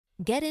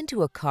Get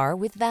into a car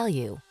with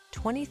value.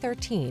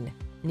 2013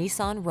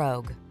 Nissan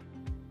Rogue.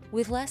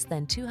 With less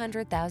than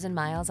 200,000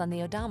 miles on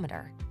the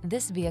odometer,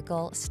 this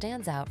vehicle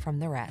stands out from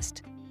the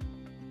rest.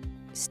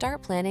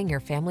 Start planning your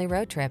family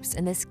road trips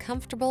in this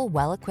comfortable,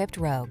 well-equipped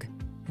Rogue.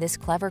 This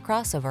clever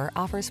crossover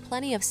offers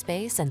plenty of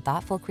space and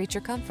thoughtful creature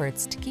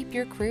comforts to keep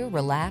your crew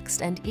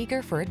relaxed and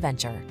eager for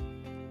adventure.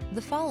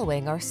 The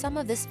following are some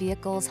of this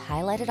vehicle's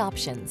highlighted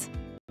options: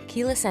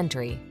 keyless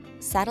entry,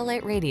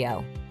 satellite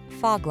radio,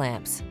 fog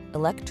lamps,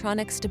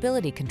 electronic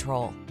stability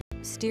control,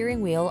 steering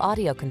wheel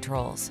audio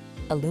controls,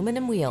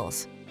 aluminum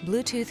wheels,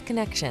 Bluetooth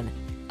connection,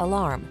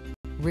 alarm,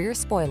 rear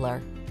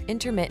spoiler,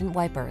 intermittent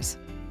wipers.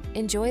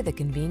 Enjoy the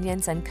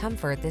convenience and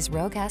comfort this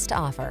Rogue has to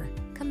offer.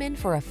 Come in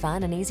for a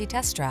fun and easy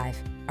test drive.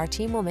 Our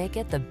team will make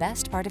it the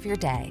best part of your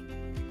day.